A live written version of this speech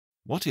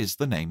What is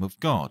the name of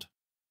God?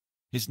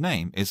 His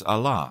name is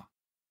Allah.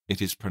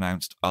 It is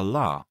pronounced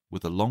Allah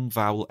with a long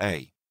vowel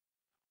A.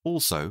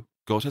 Also,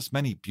 God has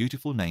many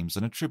beautiful names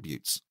and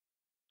attributes.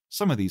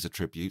 Some of these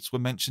attributes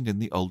were mentioned in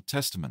the Old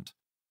Testament.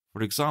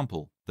 For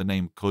example, the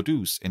name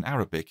Qudus in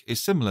Arabic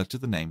is similar to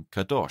the name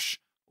Kadosh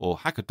or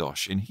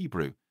Hakadosh in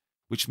Hebrew,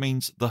 which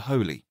means the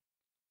holy.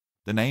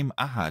 The name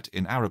Ahad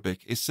in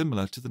Arabic is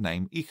similar to the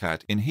name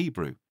Echad in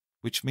Hebrew,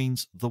 which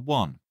means the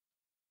one.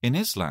 In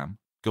Islam,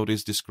 God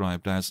is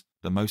described as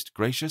the most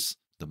gracious,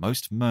 the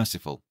most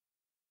merciful.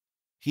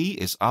 He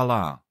is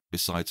Allah,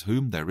 besides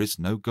whom there is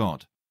no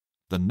God,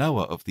 the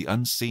knower of the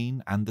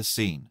unseen and the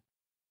seen.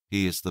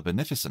 He is the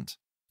beneficent,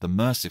 the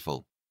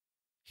merciful.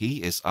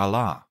 He is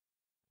Allah,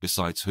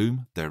 besides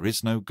whom there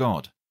is no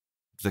God,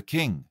 the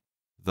King,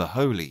 the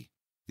Holy,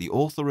 the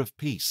Author of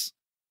peace,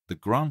 the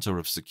Granter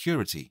of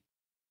security,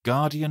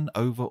 Guardian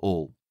over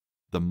all,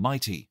 the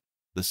Mighty,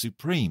 the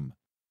Supreme,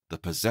 the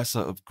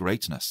Possessor of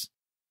greatness.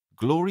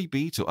 Glory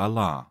be to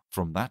Allah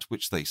from that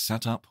which they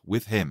set up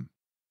with Him.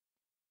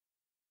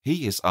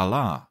 He is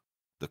Allah,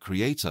 the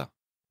Creator,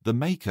 the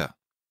Maker,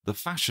 the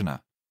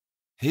Fashioner.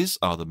 His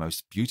are the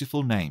most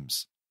beautiful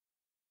names.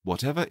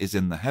 Whatever is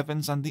in the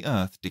heavens and the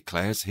earth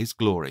declares His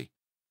glory,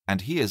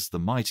 and He is the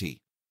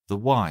Mighty, the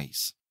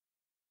Wise.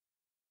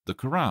 The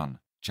Quran,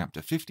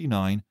 chapter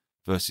 59,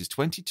 verses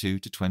 22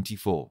 to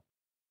 24.